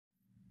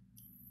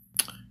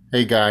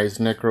Hey guys,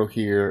 Necro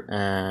here,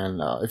 and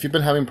if you've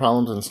been having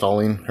problems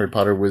installing Harry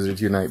Potter Wizards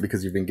Unite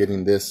because you've been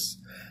getting this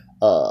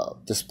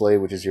display,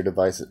 which is your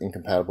device is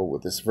incompatible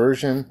with this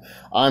version,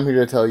 I'm here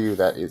to tell you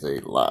that is a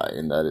lie,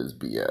 and that is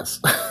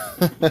BS.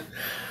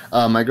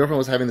 My girlfriend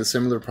was having a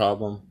similar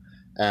problem,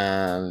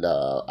 and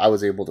I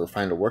was able to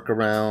find a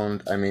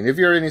workaround. I mean, if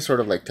you're any sort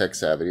of like tech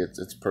savvy,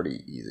 it's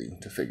pretty easy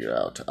to figure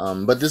out.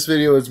 But this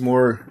video is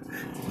more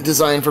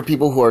designed for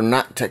people who are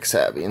not tech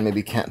savvy and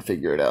maybe can't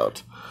figure it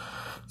out.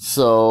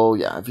 So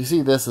yeah, if you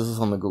see this is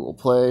on the Google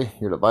Play.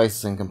 Your device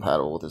is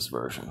incompatible with this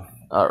version.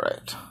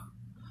 Alright.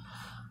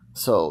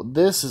 So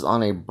this is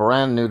on a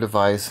brand new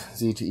device,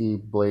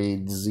 ZTE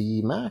Blade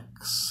Z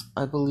Max,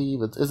 I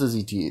believe. It's a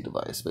ZTE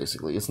device,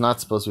 basically. It's not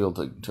supposed to be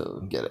able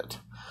to get it.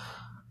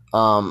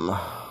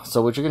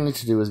 So what you're going to need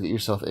to do is get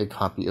yourself a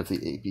copy of the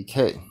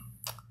APK.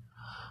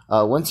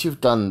 Once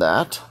you've done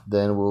that,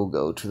 then we'll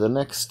go to the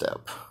next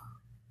step.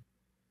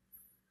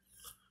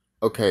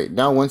 Okay,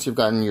 now once you've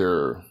gotten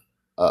your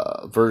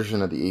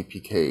version of the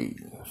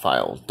APK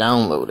file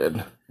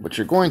downloaded, what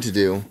you're going to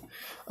do,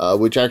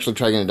 which actually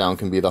tracking it down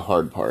can be the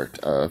hard part.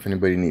 If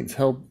anybody needs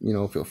help,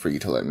 feel free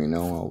to let me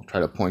know. I'll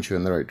try to point you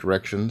in the right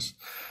directions.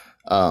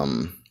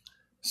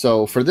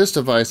 So for this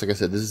device, like I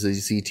said, this is a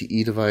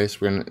ZTE device.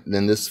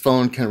 Then this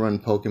phone can run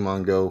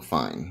Pokemon Go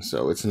fine.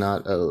 So it's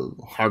not a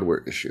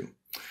hardware issue.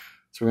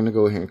 So we're going to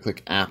go ahead and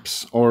click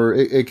apps, or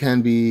it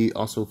can be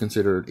also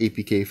considered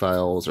APK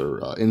files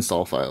or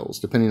install files,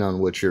 depending on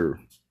what your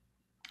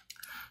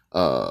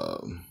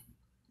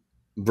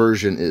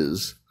version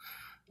is.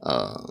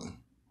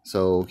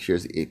 So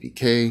here's the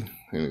APK.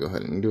 We're going to go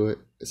ahead and do it.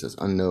 It says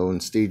unknown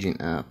staging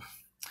app.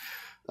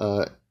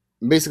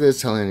 Basically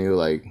it's telling you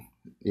like,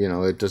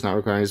 it does not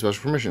require any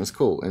special permissions.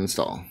 Cool,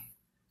 install.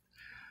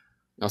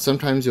 Now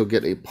sometimes you'll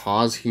get a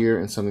pause here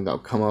and something that'll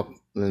come up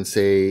and then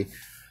say,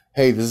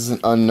 hey, this is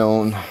an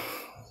unknown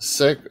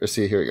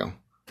see, here we go.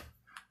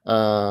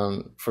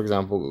 For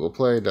example, Google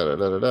Play,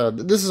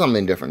 This is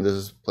something different. This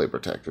is Play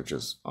Protect, which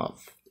is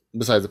off.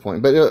 Besides the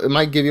point, but it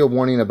might give you a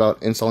warning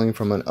about installing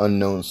from an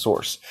unknown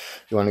source.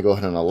 You want to go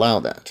ahead and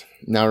allow that.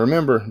 Now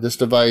remember, this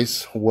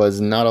device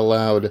was not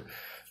allowed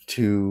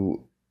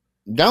to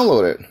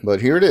download it,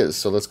 but here it is.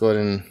 So let's go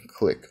ahead and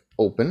click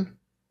open.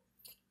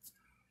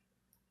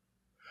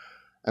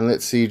 And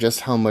let's see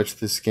just how much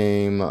this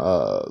game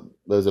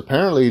was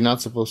apparently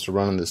not supposed to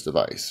run on this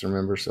device.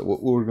 Remember, so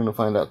we're going to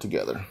find out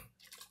together.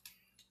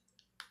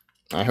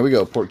 All right, here we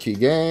go. Portkey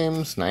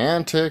Games,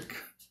 Niantic.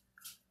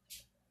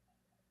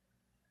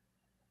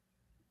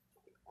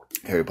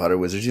 Harry Potter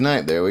Wizards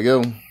Unite, there we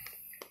go.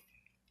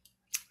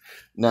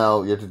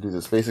 Now you have to do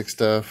this basic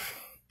stuff.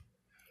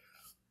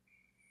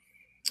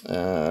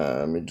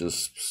 Let me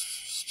just,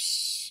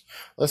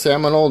 let's say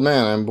I'm an old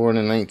man. I'm born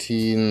in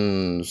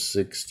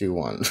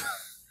 1961.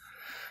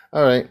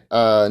 All right,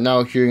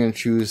 now here you're going to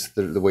choose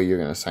the way you're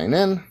going to sign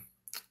in. I'm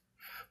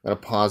going to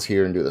pause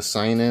here and do the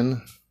sign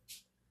in.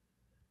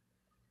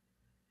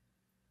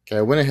 Okay,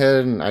 I went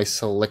ahead and I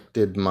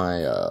selected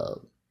my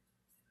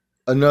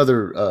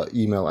another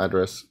email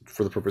address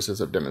for the purposes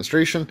of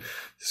demonstration.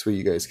 This way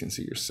you guys can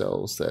see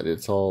yourselves that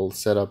it's all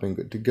set up and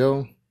good to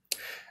go.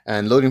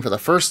 And loading for the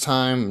first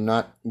time, I'm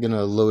not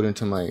gonna load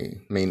into my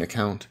main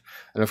account.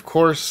 And of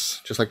course,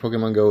 just like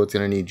Pokemon Go, it's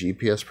gonna need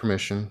GPS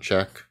permission,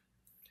 check.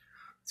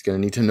 It's gonna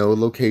need to know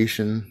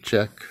location,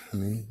 check. I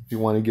mean, if you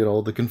want to get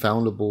all the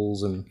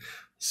confoundables and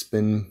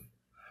spin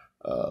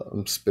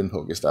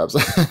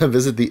Pokestops,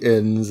 visit the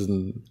inns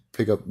and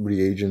pick up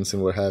reagents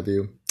and what have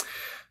you.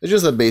 It's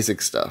just the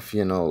basic stuff,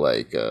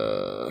 like,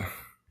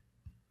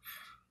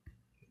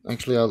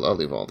 actually, I'll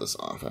leave all this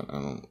off.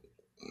 I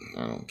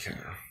don't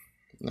care.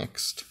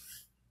 Next.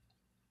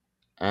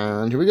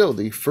 And here we go,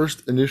 the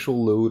first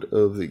initial load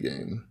of the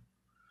game.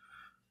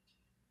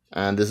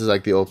 And this is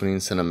like the opening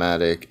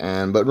cinematic.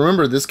 But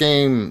remember, this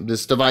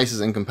device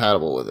is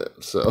incompatible with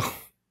it. So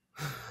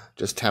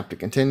just tap to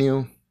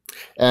continue.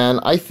 And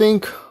I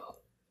think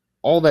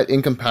all that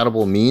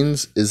incompatible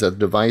means is that the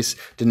device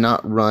did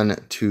not run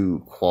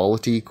to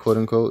quality, quote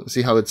unquote.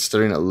 See how it's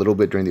stuttering a little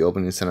bit during the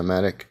opening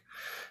cinematic?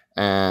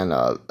 And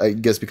I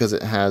guess because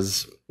it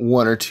has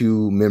one or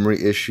two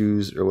memory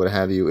issues or what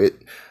have you,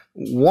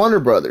 Warner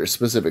Brothers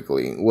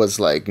specifically was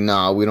like,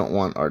 nah, we don't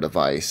want our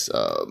device,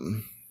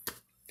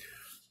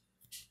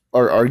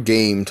 our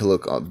game to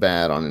look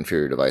bad on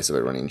inferior device of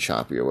it running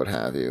choppy or what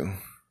have you.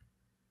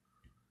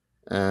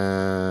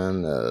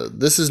 And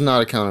this is not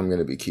a account I'm going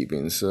to be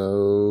keeping, so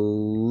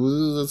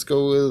let's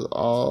go with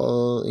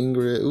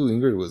Ingrid. Ooh,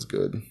 Ingrid was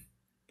good.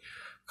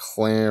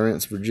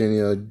 Clarence,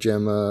 Virginia,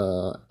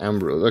 Gemma,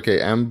 Ambrose.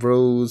 Okay,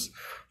 Ambrose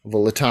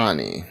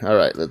Volitani. All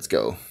right, let's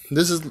go.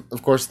 This is,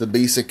 of course, the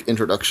basic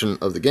introduction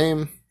of the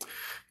game.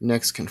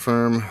 Next,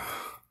 confirm.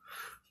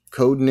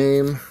 Code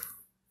name.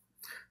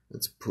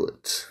 Let's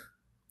put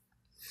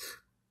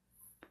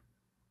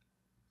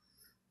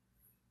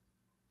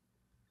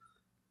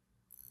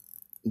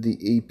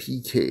the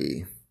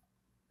APK.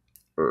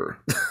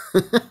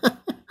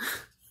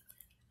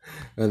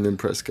 And then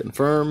press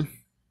confirm.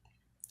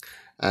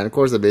 And of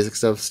course, the basic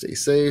stuff, stay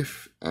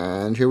safe.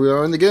 And here we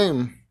are in the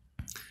game.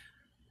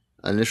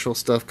 Initial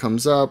stuff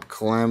comes up,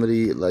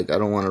 calamity, like I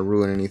don't want to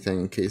ruin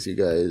anything in case you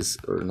guys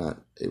are not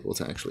able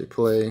to actually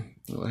play,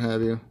 what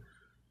have you.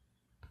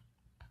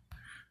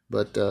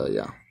 But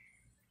yeah.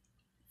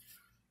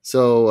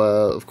 So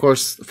of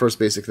course, the first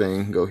basic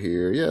thing, go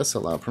here, yes,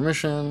 allow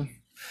permission.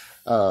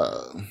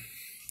 Oh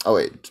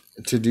wait,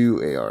 to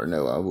do AR,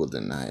 no, I will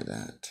deny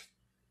that.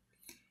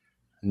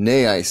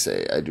 Nay, I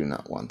say, I do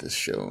not want this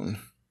shown.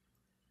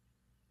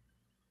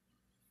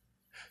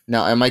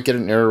 Now, I might get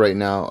an error right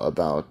now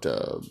about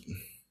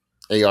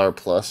AR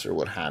plus or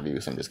what have you,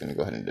 so I'm just going to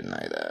go ahead and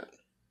deny that.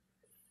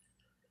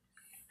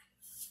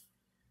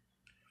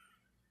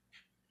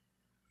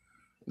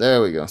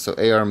 There we go. So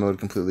AR mode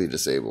completely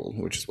disabled,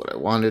 which is what I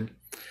wanted.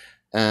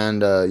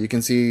 And you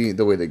can see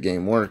the way the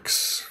game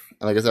works.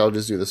 And like I said, I'll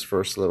just do this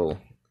first little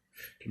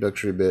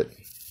introductory bit.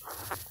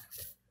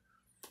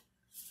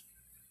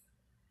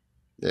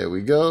 There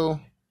we go.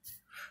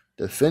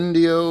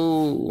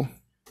 Defendio.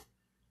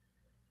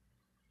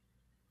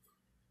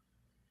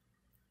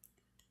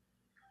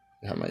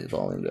 Have my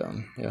volume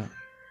down, yeah.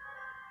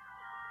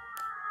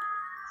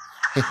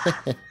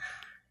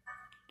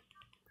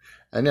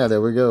 And yeah,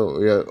 there we go.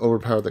 We got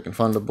overpowered the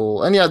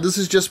confundable. And yeah, this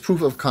is just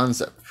proof of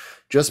concept.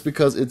 Just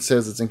because it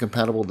says it's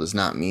incompatible does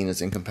not mean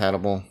it's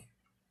incompatible.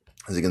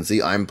 As you can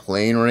see, I'm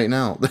playing right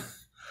now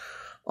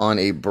on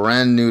a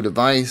brand new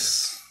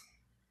device.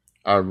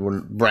 Or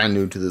brand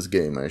new to this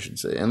game, I should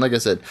say. And like I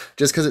said,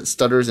 just because it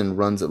stutters and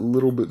runs a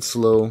little bit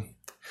slow,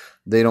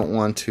 they don't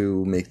want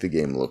to make the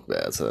game look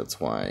bad. So that's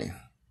why.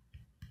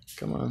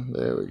 Come on,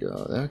 there we go.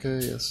 Okay,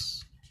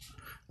 yes.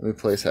 Let me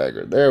place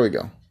Haggard. There we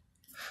go.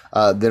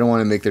 They don't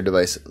want to make their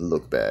device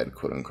look bad,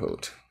 quote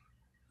unquote.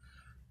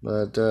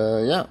 But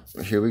yeah,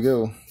 here we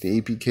go. The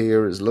APK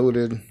error is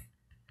loaded.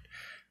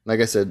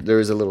 Like I said, there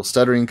is a little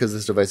stuttering because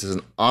this device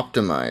isn't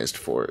optimized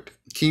for it.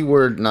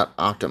 Keyword, not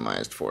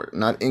optimized for it.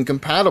 Not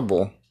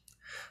incompatible,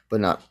 but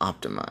not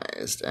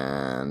optimized.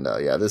 And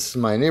yeah, this is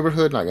my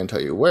neighborhood. Not going to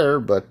tell you where,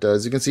 but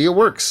as you can see, it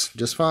works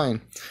just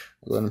fine.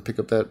 I'll go ahead and pick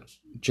up that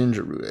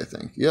ginger root, I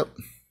think. Yep.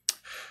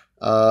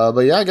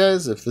 But yeah,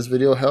 guys, if this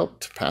video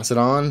helped, pass it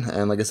on.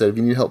 And like I said, if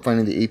you need help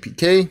finding the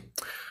APK,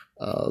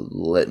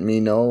 let me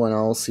know and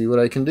I'll see what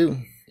I can do.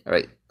 All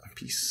right.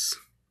 Peace.